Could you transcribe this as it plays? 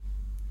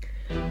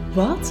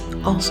Wat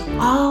als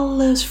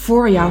alles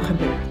voor jou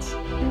gebeurt?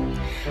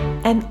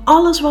 En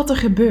alles wat er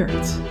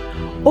gebeurt,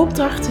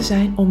 opdrachten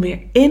zijn om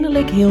weer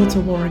innerlijk heel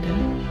te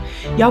worden,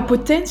 jouw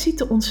potentie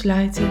te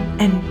ontsluiten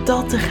en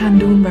dat te gaan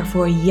doen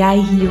waarvoor jij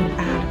hier op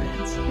aarde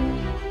bent.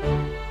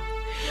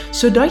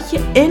 Zodat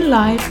je in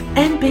life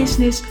en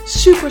business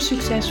super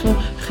succesvol,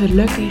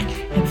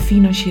 gelukkig en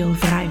financieel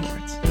vrij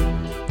wordt.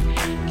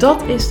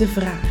 Dat is de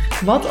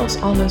vraag, wat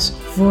als alles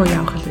voor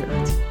jou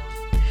gebeurt?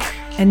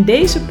 En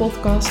deze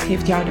podcast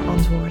geeft jou de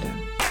antwoorden.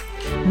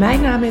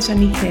 Mijn naam is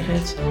Aniek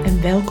Gerrits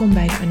en welkom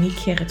bij de Aniek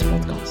Gerrits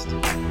podcast.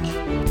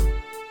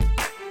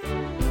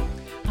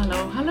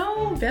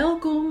 Hallo,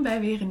 welkom bij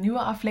weer een nieuwe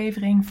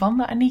aflevering van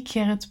de Aniek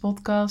Gerrits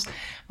podcast.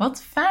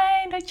 Wat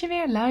fijn dat je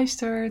weer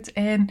luistert.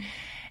 En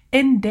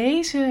in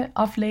deze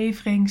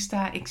aflevering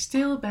sta ik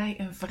stil bij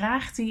een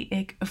vraag die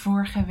ik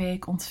vorige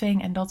week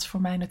ontving. En dat is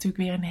voor mij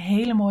natuurlijk weer een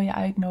hele mooie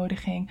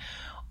uitnodiging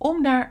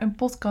om daar een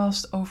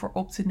podcast over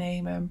op te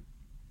nemen.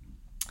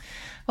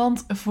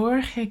 Want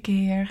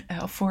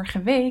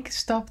vorige week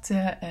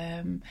stapte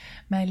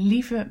mijn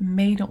lieve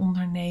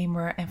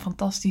mede-ondernemer en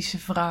fantastische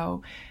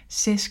vrouw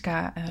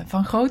Siska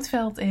van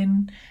Grootveld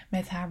in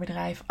met haar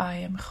bedrijf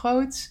I Am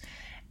Groots.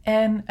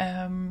 En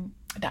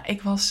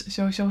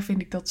sowieso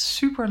vind ik dat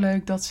super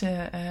leuk dat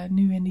ze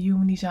nu in de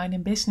Human Design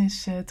en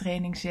Business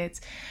training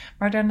zit.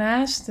 Maar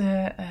daarnaast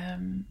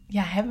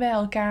hebben wij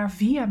elkaar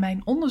via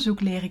mijn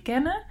onderzoek leren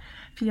kennen.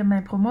 Via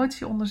mijn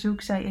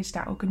promotieonderzoek. Zij is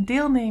daar ook een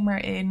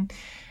deelnemer in.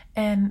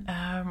 En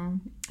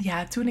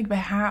toen ik bij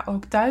haar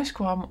ook thuis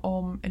kwam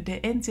om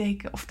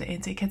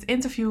het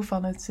interview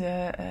van het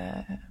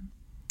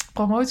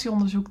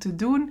promotieonderzoek te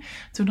doen,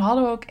 toen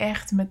hadden we ook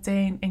echt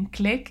meteen een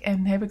klik.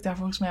 En heb ik daar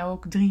volgens mij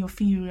ook 3 of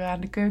 4 uur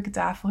aan de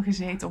keukentafel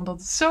gezeten, omdat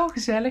het zo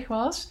gezellig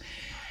was.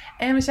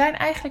 En we zijn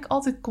eigenlijk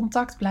altijd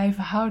contact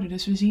blijven houden.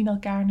 Dus we zien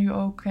elkaar nu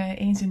ook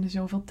eens in de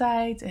zoveel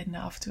tijd. En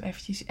af en toe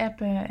eventjes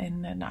appen.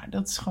 En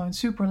dat is gewoon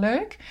super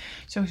leuk.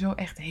 Sowieso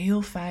echt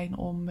heel fijn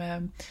om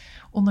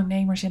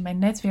ondernemers in mijn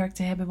netwerk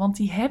te hebben. Want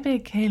die heb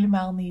ik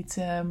helemaal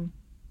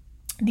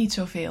niet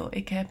zoveel.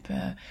 Ik heb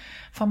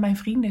van mijn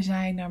vrienden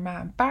zijn er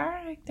maar een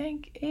paar. Ik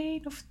denk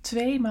 1 of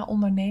 2 maar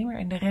ondernemer.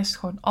 En de rest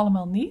gewoon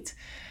allemaal niet.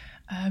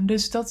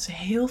 Dus dat is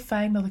heel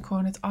fijn dat ik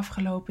gewoon de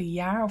afgelopen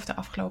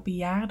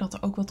jaren, dat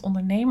er ook wat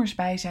ondernemers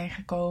bij zijn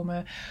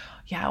gekomen.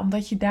 Ja,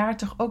 omdat je daar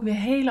toch ook weer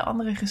hele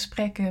andere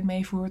gesprekken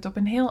mee voert, op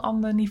een heel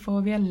ander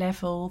niveau weer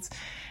levelt.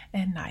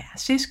 En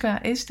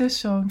Siska is dus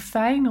zo'n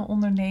fijne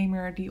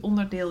ondernemer die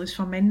onderdeel is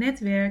van mijn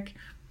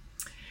netwerk.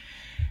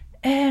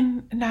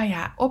 En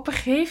op een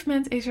gegeven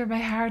moment is er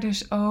bij haar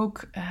dus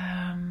ook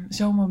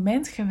zo'n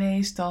moment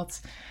geweest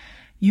dat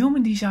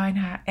Human Design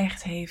haar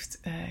echt heeft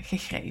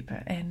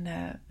gegrepen. En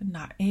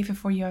even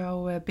voor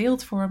jouw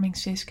beeldvorming.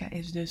 Siska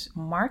is dus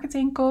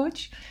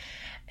marketingcoach.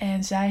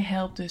 En zij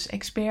helpt dus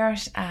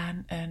experts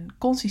aan een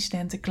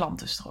consistente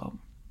klantenstroom.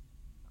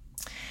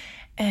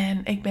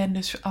 En ik ben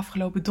dus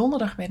afgelopen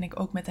donderdag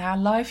ook met haar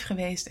live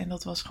geweest. En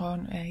dat was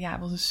gewoon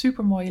was een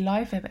super mooie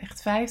live. We hebben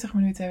echt 50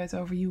 minuten het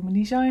over Human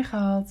Design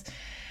gehad.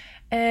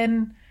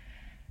 En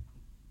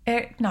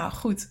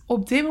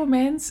op dit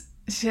moment,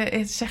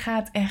 ze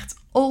gaat echt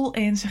all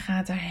in. Ze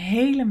gaat er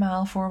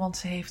helemaal voor. Want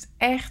ze heeft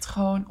echt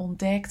gewoon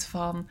ontdekt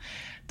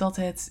dat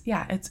het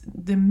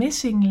de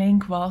missing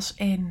link was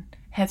in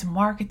het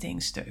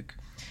marketingstuk.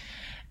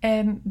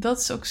 En dat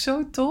is ook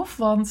zo tof.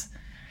 Want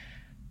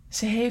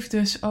ze heeft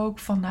dus ook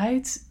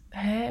vanuit...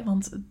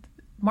 want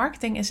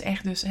marketing is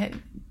echt dus...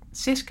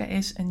 Siska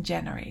is een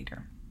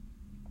generator.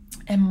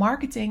 En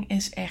marketing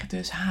is echt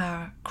dus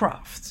haar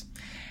craft.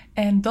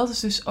 En dat is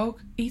dus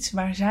ook iets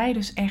waar zij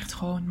dus echt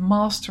gewoon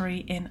mastery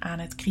in aan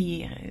het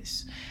creëren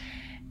is.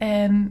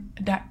 En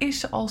daar is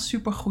ze al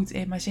super goed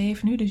in. Maar ze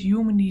heeft nu dus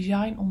Human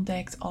Design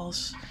ontdekt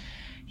als...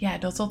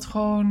 dat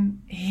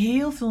gewoon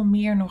heel veel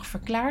meer nog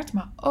verklaart.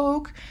 Maar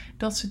ook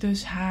dat ze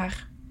dus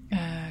haar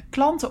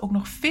klanten ook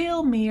nog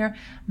veel meer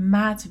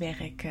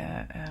maatwerk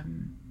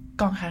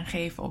kan gaan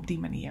geven op die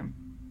manier.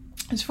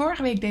 Dus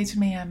vorige week deed ze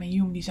mee aan mijn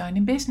Human Design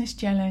and Business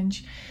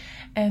Challenge.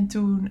 En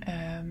toen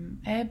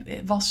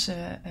was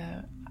ze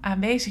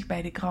aanwezig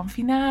bij de grand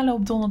finale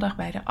op donderdag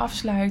bij de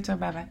afsluiter.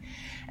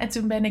 En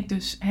toen ben ik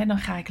dus, dan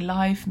ga ik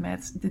live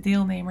met de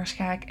deelnemers,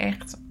 ga ik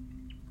echt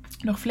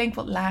nog flink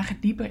wat lagen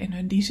dieper in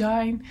hun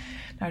design.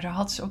 Daar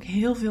had ze ook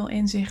heel veel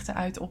inzichten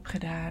uit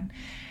opgedaan.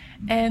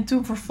 En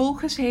toen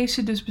vervolgens heeft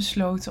ze dus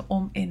besloten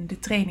om in de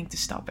training te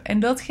stappen. En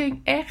dat ging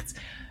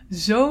echt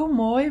zo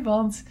mooi,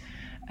 want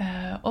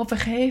op een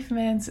gegeven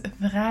moment,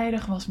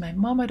 vrijdag was mijn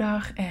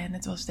mamadag en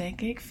het was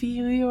denk ik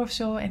 4 uur of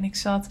zo. En ik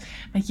zat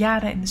met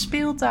Jara in de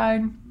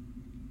speeltuin.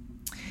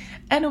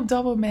 En op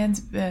dat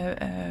moment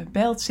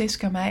belt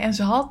Siska mij. En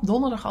ze had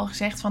donderdag al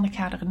gezegd van ik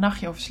ga er een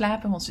nachtje over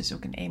slapen. Want ze is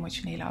ook een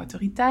emotionele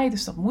autoriteit,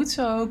 dus dat moet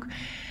ze ook.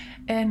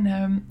 En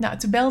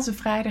toen belde ze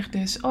vrijdag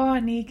dus. Oh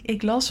Aniek,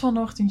 ik las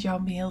vanochtend jouw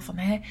mail van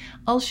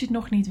als je het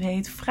nog niet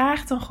weet,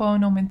 vraag dan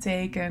gewoon om een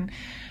teken.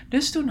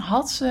 Dus toen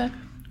had ze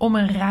om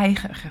een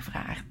reiger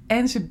gevraagd.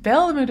 En ze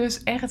belde me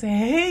dus echt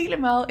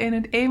helemaal in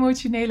een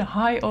emotionele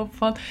high op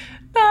van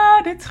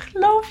nou, dit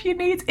geloof je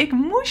niet. Ik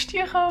moest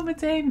je gewoon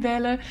meteen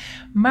bellen.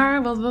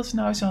 Maar wat was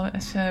nou zo?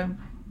 Ze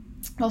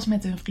was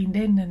met een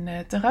vriendin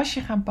een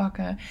terrasje gaan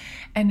pakken.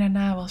 En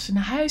daarna was ze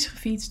naar huis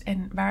gefietst.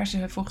 En waar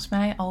ze volgens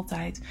mij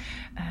altijd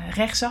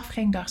rechtsaf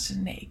ging, dacht ze,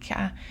 nee, ik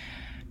ga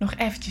nog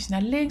eventjes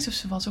naar links. Of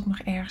ze was ook nog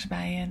ergens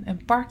bij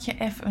een parkje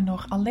even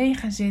nog alleen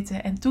gaan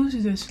zitten. En toen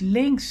ze dus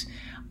links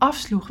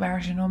afsloeg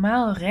waar ze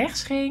normaal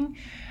rechts ging,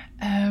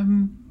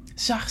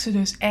 zag ze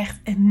dus echt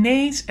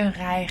ineens een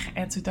rijger.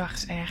 En toen dacht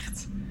ze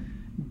echt,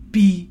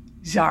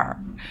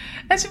 bizar.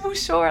 En ze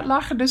moest zo hard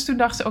lachen. Dus toen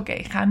dacht ze, oké,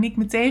 ik ga niet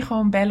meteen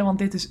gewoon bellen, want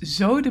dit is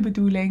zo de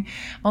bedoeling.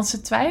 Want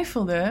ze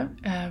twijfelde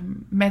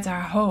met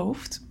haar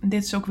hoofd.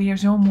 Dit is ook weer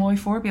zo'n mooi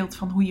voorbeeld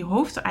van hoe je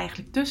hoofd er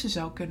eigenlijk tussen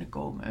zou kunnen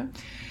komen.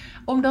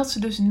 Omdat ze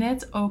dus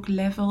net ook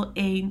level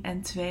 1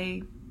 en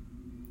 2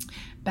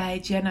 bij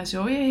Jenna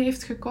Zoe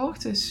heeft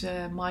gekocht. Dus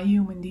My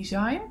Human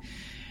Design.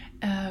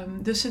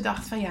 Dus ze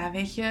dacht van ja,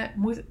 weet je,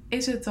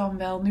 is het dan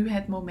wel nu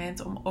het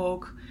moment om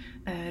ook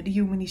de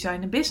Human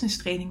Design en Business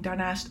Training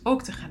daarnaast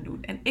ook te gaan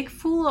doen. En ik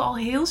voelde al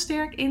heel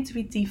sterk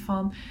intuïtief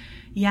van,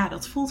 ja,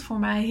 dat voelt voor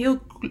mij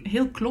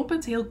heel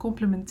kloppend, heel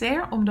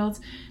complementair. Omdat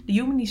de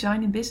Human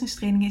Design en Business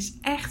Training is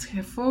echt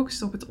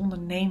gefocust op het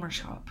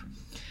ondernemerschap.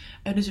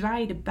 Dus waar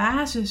je de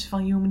basis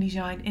van Human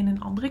Design in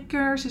een andere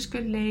cursus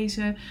kunt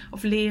lezen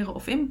of leren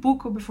of in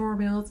boeken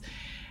bijvoorbeeld,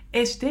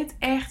 is dit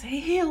echt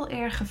heel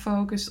erg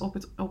gefocust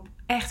op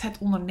echt het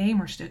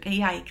ondernemersstuk. En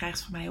ja, je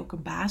krijgt van mij ook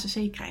een basis.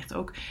 En je krijgt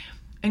ook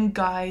een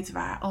guide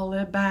waar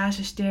alle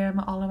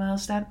basistermen allemaal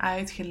staan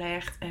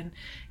uitgelegd. En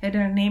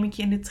daar neem ik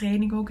je in de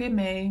training ook in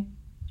mee.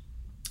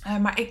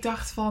 Maar ik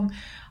dacht van,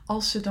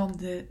 als ze dan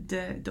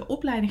de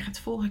opleiding gaat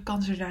volgen,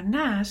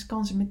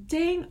 kan ze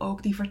meteen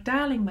ook die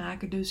vertaling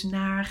maken. Dus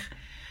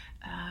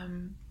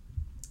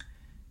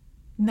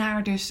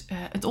naar dus,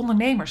 het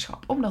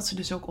ondernemerschap. Omdat ze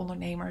dus ook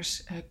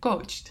ondernemers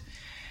coacht.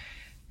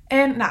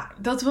 En nou,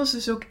 dat was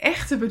dus ook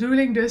echt de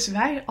bedoeling. Dus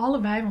wij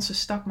allebei, want ze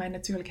stak mij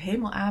natuurlijk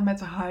helemaal aan met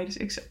de high. Dus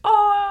ik zei,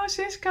 oh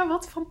Siska,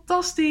 wat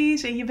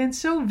fantastisch. En je bent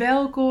zo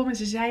welkom. En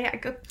ze zei, ja,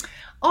 ik heb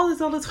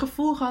altijd al het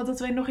gevoel gehad dat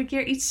wij nog een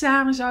keer iets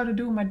samen zouden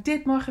doen. Maar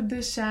dit mag het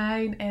dus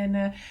zijn.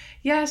 En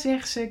ja,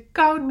 zegt ze,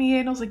 count me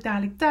in. Als ik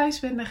dadelijk thuis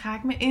ben, dan ga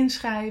ik me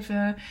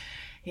inschrijven.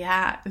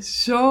 Ja,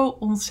 zo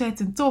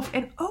ontzettend tof.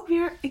 En ook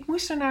weer, ik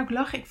moest daarna ook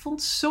lachen. Ik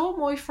vond zo'n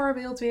mooi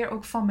voorbeeld weer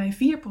ook van mijn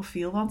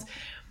 4-profiel. Want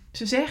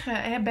ze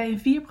zeggen, bij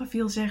een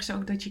 4-profiel zeggen ze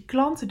ook dat je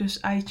klanten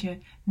dus uit je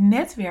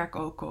netwerk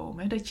ook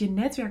komen. Dat je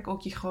netwerk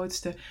ook je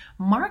grootste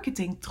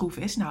marketingtroef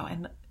is. Nou,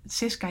 en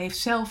Siska heeft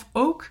zelf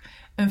ook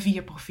een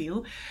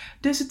 4-profiel.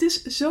 Dus het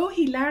is zo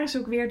hilarisch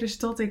ook weer dus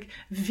dat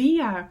ik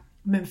via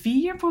mijn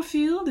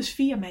 4-profiel, dus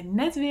via mijn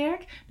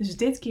netwerk, dus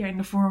dit keer in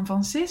de vorm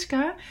van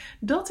Siska,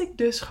 dat ik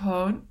dus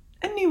gewoon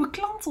een nieuwe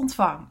klant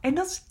ontvang. En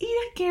dat is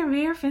iedere keer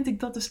weer, vind ik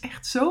dat dus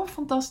echt zo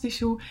fantastisch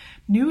hoe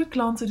nieuwe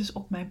klanten dus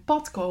op mijn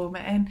pad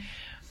komen. En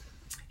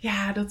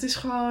ja, dat is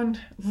gewoon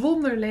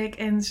wonderlijk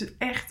en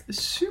echt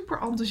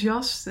super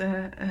enthousiast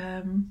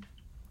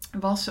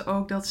was ze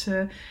ook dat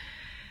ze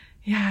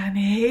een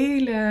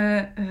hele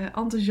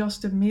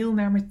enthousiaste mail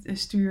naar me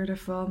stuurde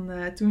van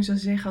toen ze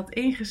zich had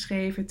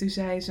ingeschreven. Toen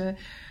zei ze,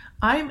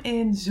 I'm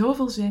in,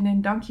 zoveel zin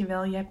in,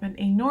 dankjewel, je hebt me een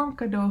enorm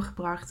cadeau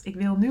gebracht. Ik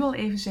wil nu al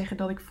even zeggen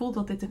dat ik voel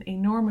dat dit een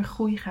enorme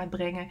groei gaat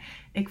brengen.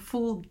 Ik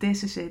voel,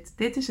 this is it.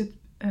 Dit is het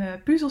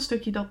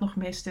puzzelstukje dat nog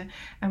miste.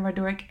 En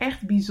waardoor ik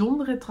echt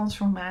bijzondere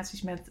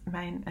transformaties met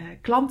mijn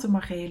klanten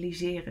mag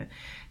realiseren.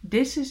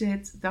 This is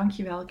it,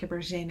 dankjewel, ik heb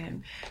er zin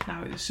in.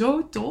 Nou,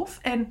 zo tof.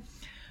 En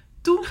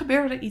toen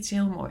gebeurde iets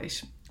heel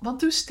moois. Want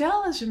toen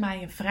stelde ze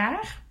mij een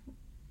vraag.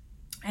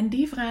 En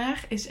die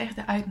vraag is echt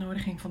de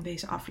uitnodiging van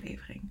deze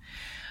aflevering.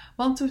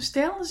 Want toen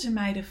stelde ze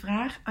mij de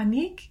vraag,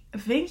 Aniek,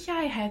 vind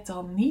jij het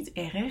dan niet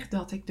erg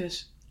dat ik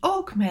dus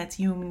ook met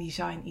Human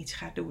Design iets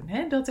ga doen?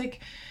 Hè?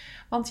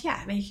 Want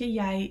ja, weet je,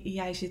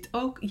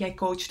 jij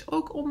coacht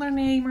ook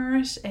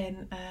ondernemers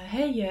en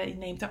je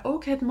neemt daar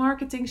ook het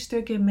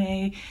marketingstuk in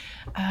mee.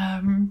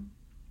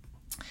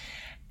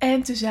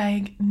 En toen zei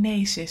ik,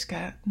 nee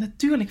Siska,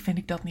 natuurlijk vind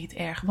ik dat niet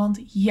erg.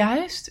 Want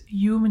juist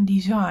Human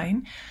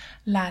Design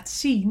laat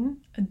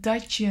zien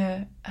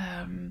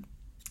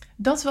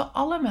dat we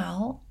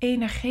allemaal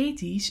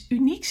energetisch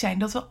uniek zijn.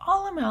 Dat we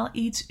allemaal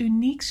iets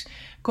unieks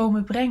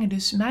komen brengen.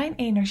 Dus mijn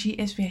energie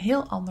is weer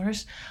heel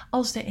anders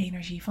als de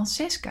energie van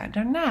Siska.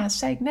 Daarnaast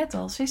zei ik net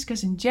al, Siska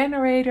is een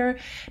generator.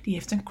 Die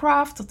heeft een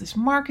craft, dat is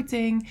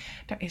marketing.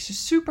 Daar is ze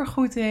super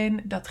goed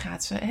in. Daar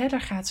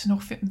gaat ze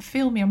nog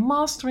veel meer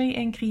mastery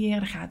in creëren.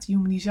 Daar gaat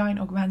Human Design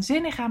ook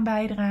waanzinnig aan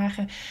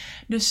bijdragen.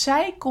 Dus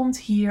zij komt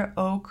hier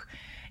ook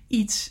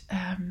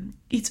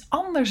iets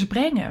anders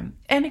brengen.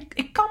 En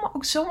ik kan me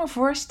ook zomaar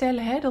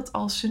voorstellen dat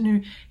als ze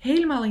nu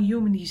helemaal in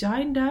Human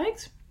Design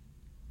duikt,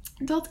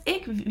 dat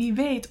ik, wie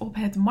weet, op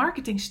het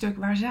marketingstuk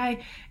waar zij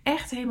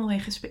echt helemaal in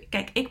gespeeld.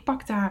 Kijk,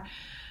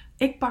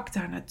 ik pak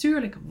daar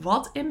natuurlijk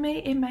wat in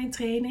mee in mijn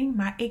training,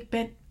 maar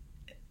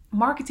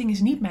marketing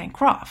is niet mijn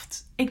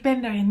craft. Ik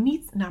ben daarin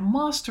niet naar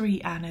mastery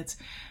aan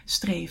het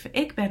streven.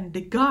 Ik ben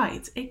de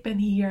guide. Ik ben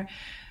hier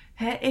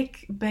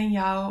Ik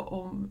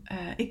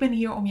ben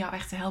hier om jou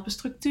echt te helpen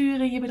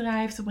structuur in je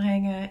bedrijf te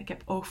brengen. Ik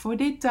heb oog voor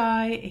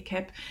detail. Ik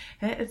heb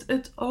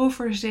het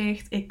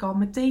overzicht. Ik kan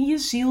meteen je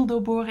ziel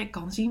doorboren. Ik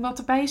kan zien wat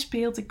er bij je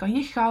speelt. Ik kan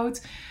je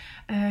goud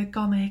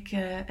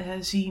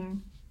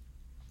zien.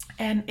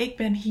 En ik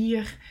ben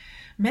hier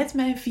met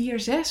mijn 4-6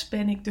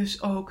 ben ik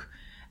dus ook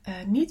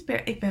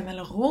ik ben wel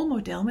een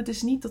rolmodel, maar het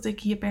is niet dat ik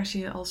hier per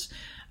se als...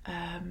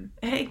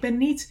 ik ben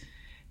niet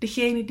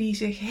degene die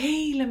zich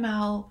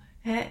helemaal...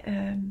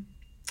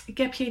 ik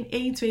heb geen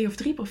 1, 2 of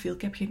 3 profiel.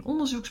 Ik heb geen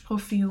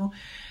onderzoeksprofiel.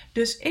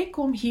 Dus ik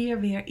kom hier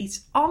weer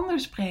iets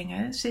anders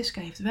brengen.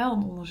 Siska heeft wel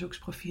een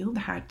onderzoeksprofiel, de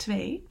haar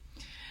 2.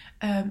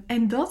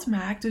 En dat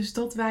maakt dus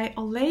dat wij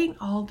alleen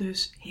al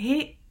dus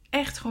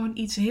echt gewoon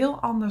iets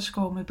heel anders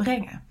komen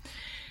brengen.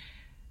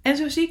 En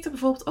zo zie ik het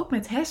bijvoorbeeld ook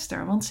met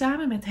Hester. Want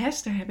samen met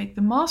Hester heb ik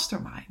de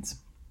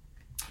Mastermind.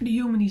 De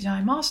Human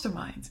Design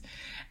Mastermind.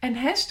 En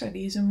Hester,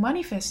 die is een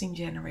Manifesting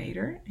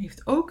Generator.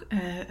 Heeft ook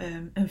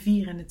een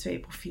 4 en een 2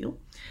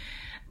 profiel.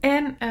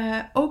 En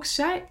ook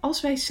zij,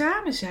 als wij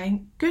samen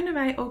zijn, kunnen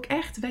wij ook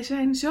echt... Wij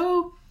zijn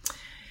zo...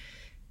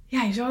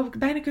 Ja, je zou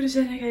bijna kunnen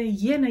zeggen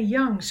yin en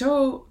yang.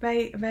 Zo,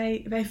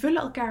 wij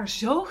vullen elkaar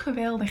zo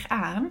geweldig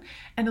aan.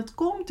 En dat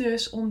komt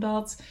dus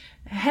omdat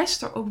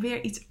Hester ook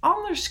weer iets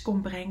anders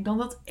kon brengen dan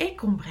dat ik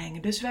kon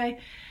brengen. Dus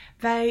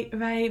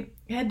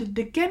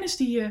de kennis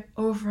die je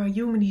over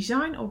Human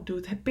Design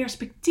opdoet, het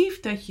perspectief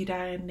dat je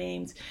daarin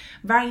neemt,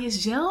 waar je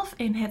zelf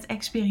in het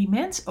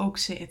experiment ook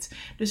zit.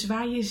 Dus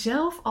waar je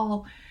zelf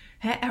al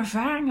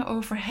ervaringen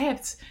over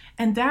hebt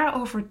en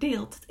daarover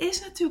deelt. Dat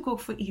is natuurlijk ook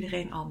voor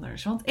iedereen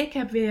anders. Want ik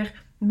heb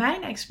weer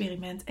mijn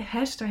experiment.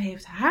 Hester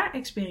heeft haar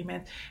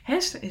experiment.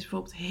 Hester is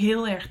bijvoorbeeld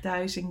heel erg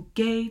thuis in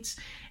gates,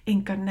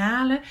 in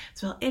kanalen.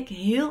 Terwijl ik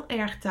heel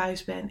erg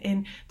thuis ben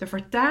in de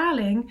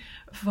vertaling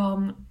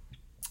van...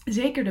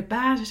 Zeker de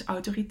basis,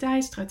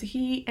 autoriteit,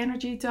 strategie,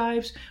 energy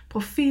types,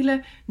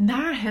 profielen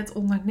naar het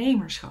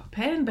ondernemerschap.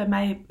 En bij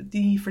mij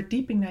die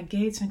verdieping naar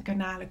gates en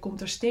kanalen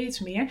komt er steeds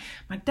meer.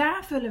 Maar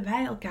daar vullen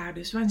wij elkaar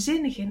dus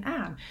waanzinnig in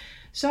aan.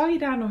 Zou je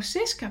daar nog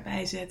Siska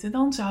bij zetten,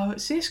 dan zou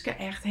Siska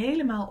echt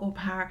helemaal op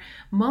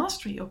haar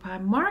mastery, op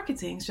haar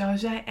marketing, zou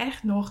zij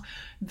echt nog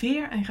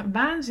weer een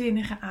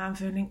waanzinnige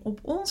aanvulling op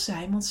ons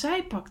zijn. Want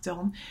zij pakt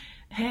dan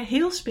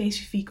heel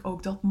specifiek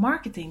ook dat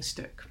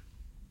marketingstuk.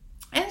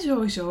 En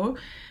sowieso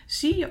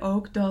zie je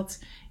ook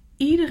dat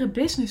iedere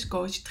business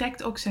coach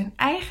trekt ook zijn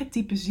eigen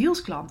type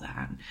zielsklanten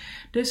aan.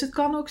 Dus het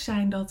kan ook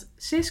zijn dat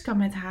Siska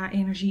met haar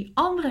energie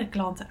andere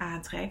klanten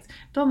aantrekt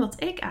dan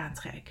dat ik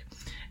aantrek.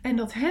 En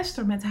dat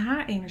Hester met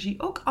haar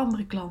energie ook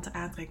andere klanten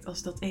aantrekt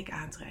als dat ik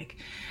aantrek.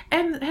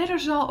 En er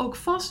zal ook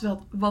vast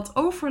wel wat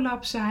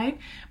overlap zijn.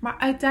 Maar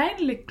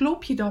uiteindelijk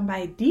klop je dan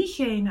bij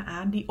diegene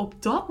aan die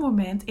op dat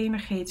moment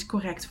energetisch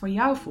correct voor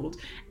jou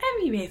voelt.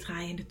 En wie weet ga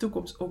je in de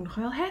toekomst ook nog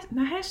wel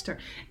naar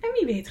Hester. En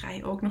wie weet ga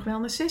je ook nog wel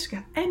naar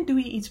Siska. En doe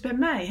je iets bij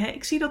mij.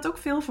 Ik zie dat ook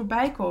veel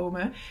voorbij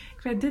komen.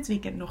 Ik werd dit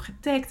weekend nog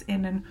getagd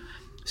in een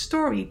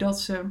story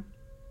dat ze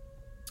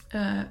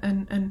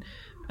een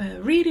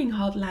reading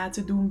had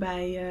laten doen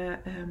bij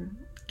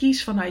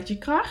Kies vanuit je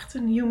kracht,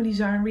 een Human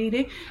Design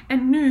reading.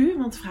 En nu,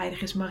 want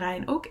vrijdag is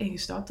Marijn ook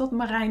ingestapt, dat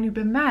Marijn nu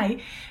bij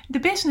mij de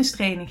business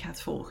training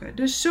gaat volgen.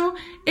 Dus zo,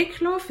 ik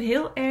geloof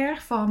heel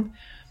erg van,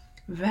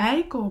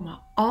 wij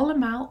komen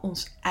allemaal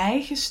ons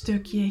eigen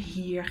stukje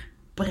hier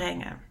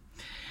brengen.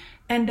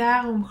 En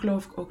daarom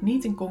geloof ik ook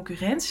niet in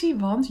concurrentie,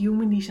 want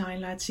Human Design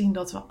laat zien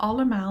dat we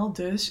allemaal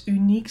dus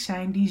uniek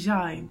zijn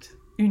designed.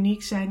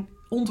 Uniek zijn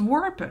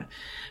ontworpen.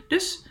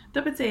 Dus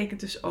dat betekent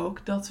dus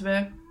ook dat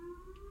we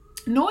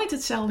nooit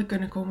hetzelfde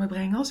kunnen komen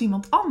brengen als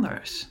iemand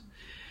anders.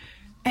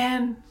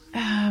 En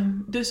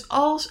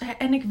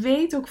ik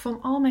weet ook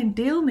van al mijn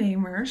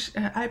deelnemers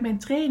uit mijn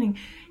training,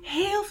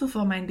 heel veel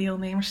van mijn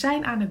deelnemers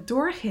zijn aan het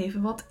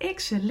doorgeven wat ik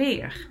ze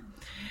leer.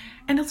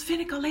 En dat vind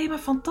ik alleen maar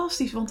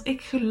fantastisch, want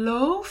ik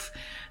geloof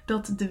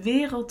dat de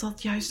wereld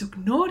dat juist ook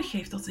nodig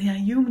heeft. Dat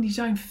Human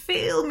Design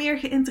veel meer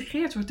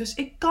geïntegreerd wordt. Dus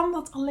ik kan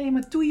dat alleen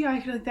maar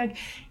toejuichen. Dat ik denk,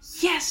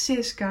 yes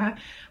Siska,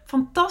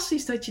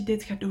 fantastisch dat je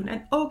dit gaat doen.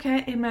 En ook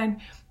in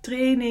mijn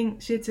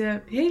training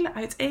zitten hele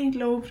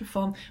uiteenlopende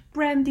van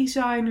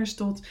branddesigners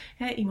tot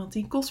iemand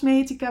die een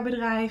cosmetica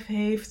bedrijf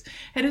heeft.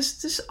 Dus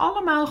het is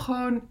allemaal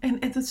gewoon, en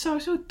het zou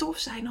zo tof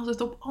zijn als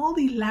het op al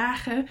die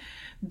lagen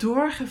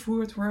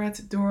doorgevoerd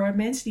wordt door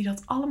mensen die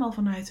dat allemaal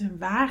vanuit hun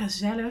ware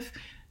zelf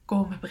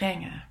komen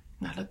brengen.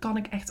 Nou, dat kan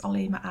ik echt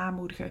alleen maar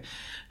aanmoedigen.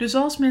 Dus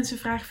als mensen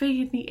vragen, vind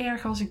je het niet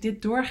erg als ik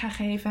dit door ga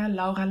geven?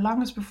 Laura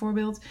Langes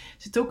bijvoorbeeld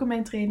zit ook in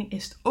mijn training,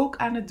 is het ook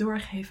aan het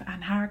doorgeven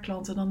aan haar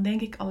klanten. Dan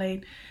denk ik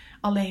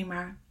alleen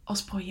maar,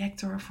 als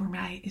projector voor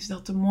mij is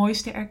dat de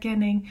mooiste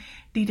erkenning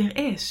die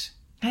er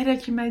is.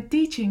 Dat je mijn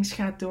teachings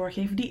gaat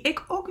doorgeven, die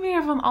ik ook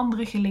weer van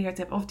anderen geleerd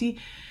heb. Of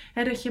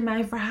dat je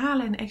mijn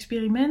verhalen en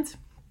experiment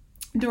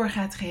door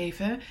gaat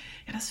geven.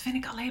 Ja, dat vind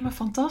ik alleen maar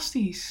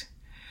fantastisch.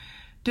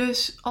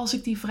 Dus als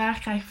ik die vraag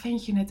krijg,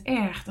 vind je het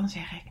erg? Dan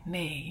zeg ik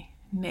nee.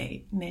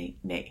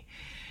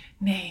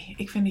 Nee,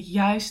 ik vind het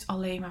juist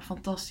alleen maar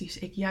fantastisch.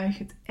 Ik juich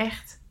het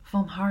echt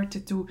van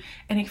harte toe.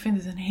 En ik vind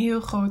het een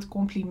heel groot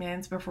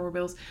compliment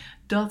bijvoorbeeld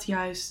dat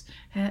juist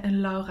een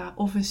Laura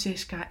of een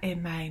Siska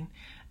in mijn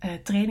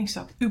training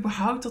stapt.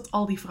 Überhaupt dat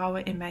al die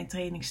vrouwen in mijn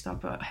training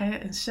stappen.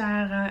 Een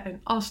Sarah, een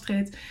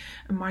Astrid,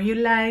 een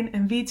Marjolein,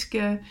 een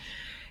Wietske,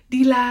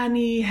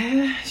 Dilani,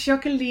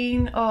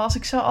 Jacqueline. Als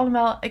ik zo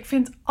allemaal... Ik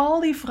vind al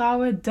die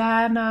vrouwen,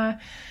 Dana,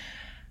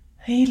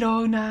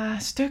 Ilona,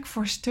 stuk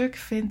voor stuk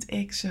vind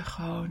ik ze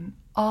gewoon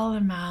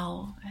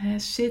allemaal.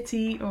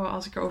 City,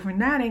 als ik erover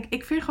nadenk.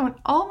 Ik vind gewoon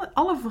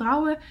alle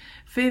vrouwen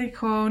vind ik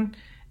gewoon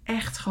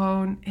echt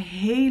gewoon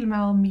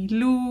helemaal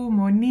Milou,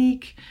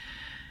 Monique.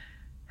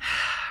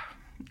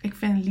 Ik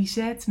vind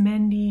Lisette,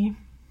 Mandy,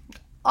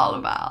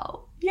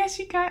 allemaal.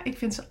 Jessica, ik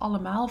vind ze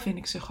allemaal, vind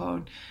ik ze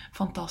gewoon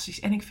fantastisch.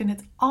 En ik vind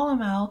het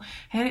allemaal,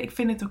 ik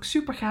vind het ook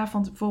super gaaf,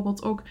 want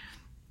bijvoorbeeld ook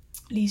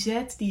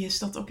Lisette, die is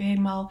dat ook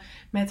helemaal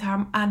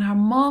aan haar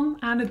man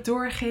aan het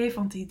doorgeven.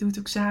 Want die doet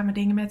ook samen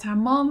dingen met haar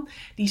man.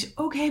 Die is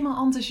ook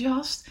helemaal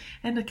enthousiast.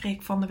 En dan kreeg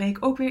ik van de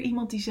week ook weer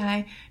iemand die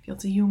zei... Die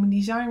had een Human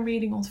Design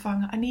Reading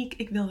ontvangen. Aniek,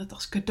 ik wil het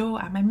als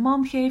cadeau aan mijn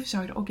man geven.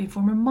 Zou je er ook een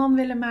voor mijn man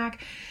willen maken?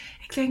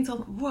 Ik denk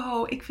dan,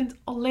 wow, ik vind het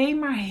alleen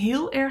maar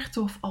heel erg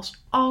tof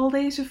als al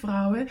deze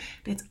vrouwen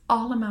dit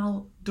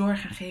allemaal door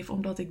gaan geven.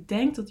 Omdat ik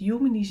denk dat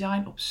Human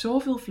Design op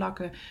zoveel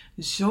vlakken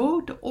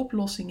zo de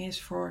oplossing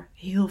is voor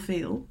heel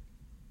veel.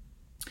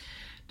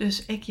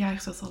 Dus ik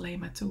juich dat alleen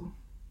maar toe.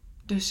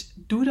 Dus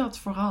doe dat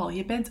vooral.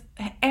 Je bent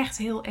echt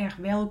heel erg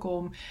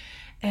welkom.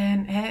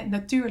 En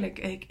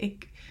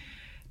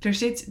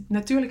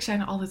natuurlijk zijn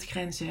er altijd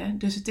grenzen. Hè?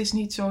 Dus het is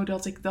niet zo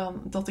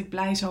dat ik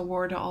blij zou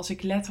worden als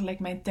ik letterlijk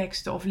mijn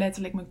teksten of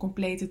letterlijk mijn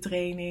complete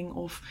training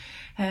of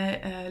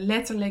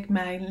letterlijk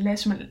mijn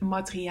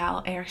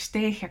lesmateriaal ergens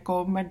tegen ga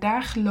komen. Maar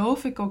daar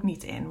geloof ik ook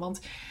niet in.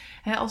 Want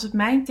als het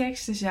mijn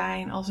teksten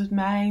zijn, als het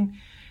mijn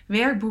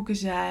werkboeken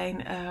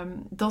zijn,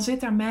 dan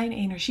zit daar mijn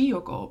energie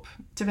ook op.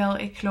 Terwijl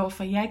ik geloof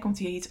van jij komt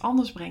hier iets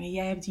anders brengen.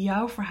 Jij hebt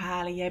jouw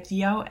verhalen, jij hebt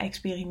jouw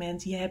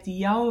experimenten, je hebt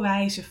jouw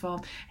wijze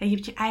van. En je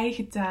hebt je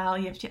eigen taal,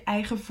 je hebt je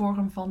eigen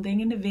vorm van dingen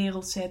in de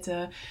wereld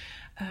zetten.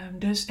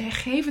 Dus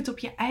geef het op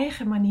je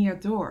eigen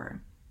manier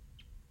door.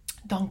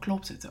 Dan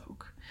klopt het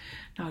ook.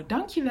 Nou,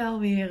 dankjewel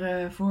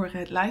weer voor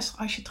het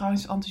luisteren. Als je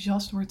trouwens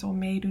enthousiast wordt om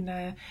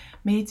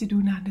mee te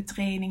doen aan de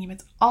training, je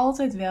bent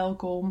altijd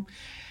welkom.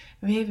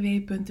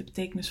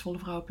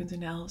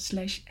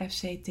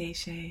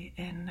 www.debetekenisvollevrouw.nl/fctc.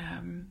 En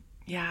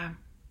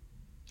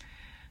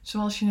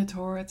zoals je het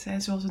hoort,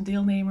 zoals een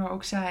deelnemer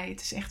ook zei,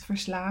 het is echt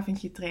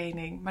verslavend je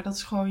training. Maar dat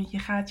is gewoon, je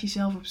gaat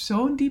jezelf op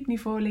zo'n diep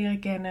niveau leren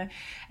kennen.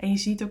 En je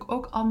ziet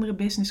ook andere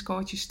business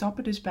coaches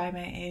stappen dus bij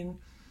mij in.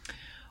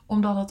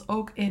 Omdat het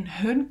ook in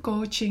hun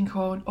coaching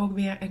gewoon ook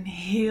weer een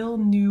heel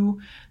nieuw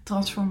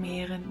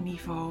transformerend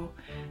niveau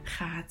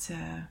gaat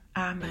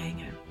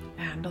aanbrengen.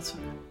 Ja, en dat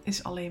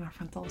is alleen maar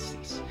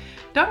fantastisch.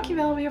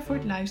 Dankjewel weer voor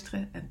het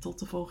luisteren en tot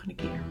de volgende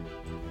keer.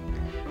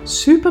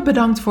 Super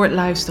bedankt voor het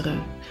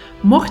luisteren.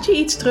 Mocht je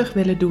iets terug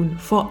willen doen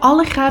voor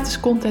alle gratis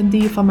content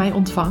die je van mij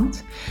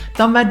ontvangt,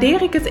 dan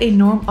waardeer ik het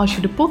enorm als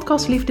je de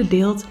podcastliefde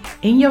deelt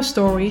in jouw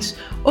stories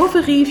of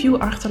een review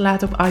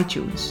achterlaat op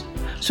iTunes.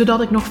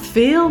 Zodat ik nog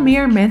veel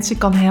meer mensen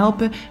kan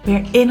helpen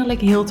weer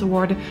innerlijk heel te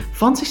worden,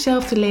 van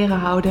zichzelf te leren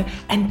houden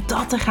en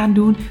dat te gaan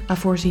doen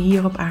waarvoor ze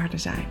hier op aarde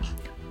zijn.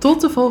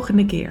 Tot de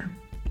volgende keer.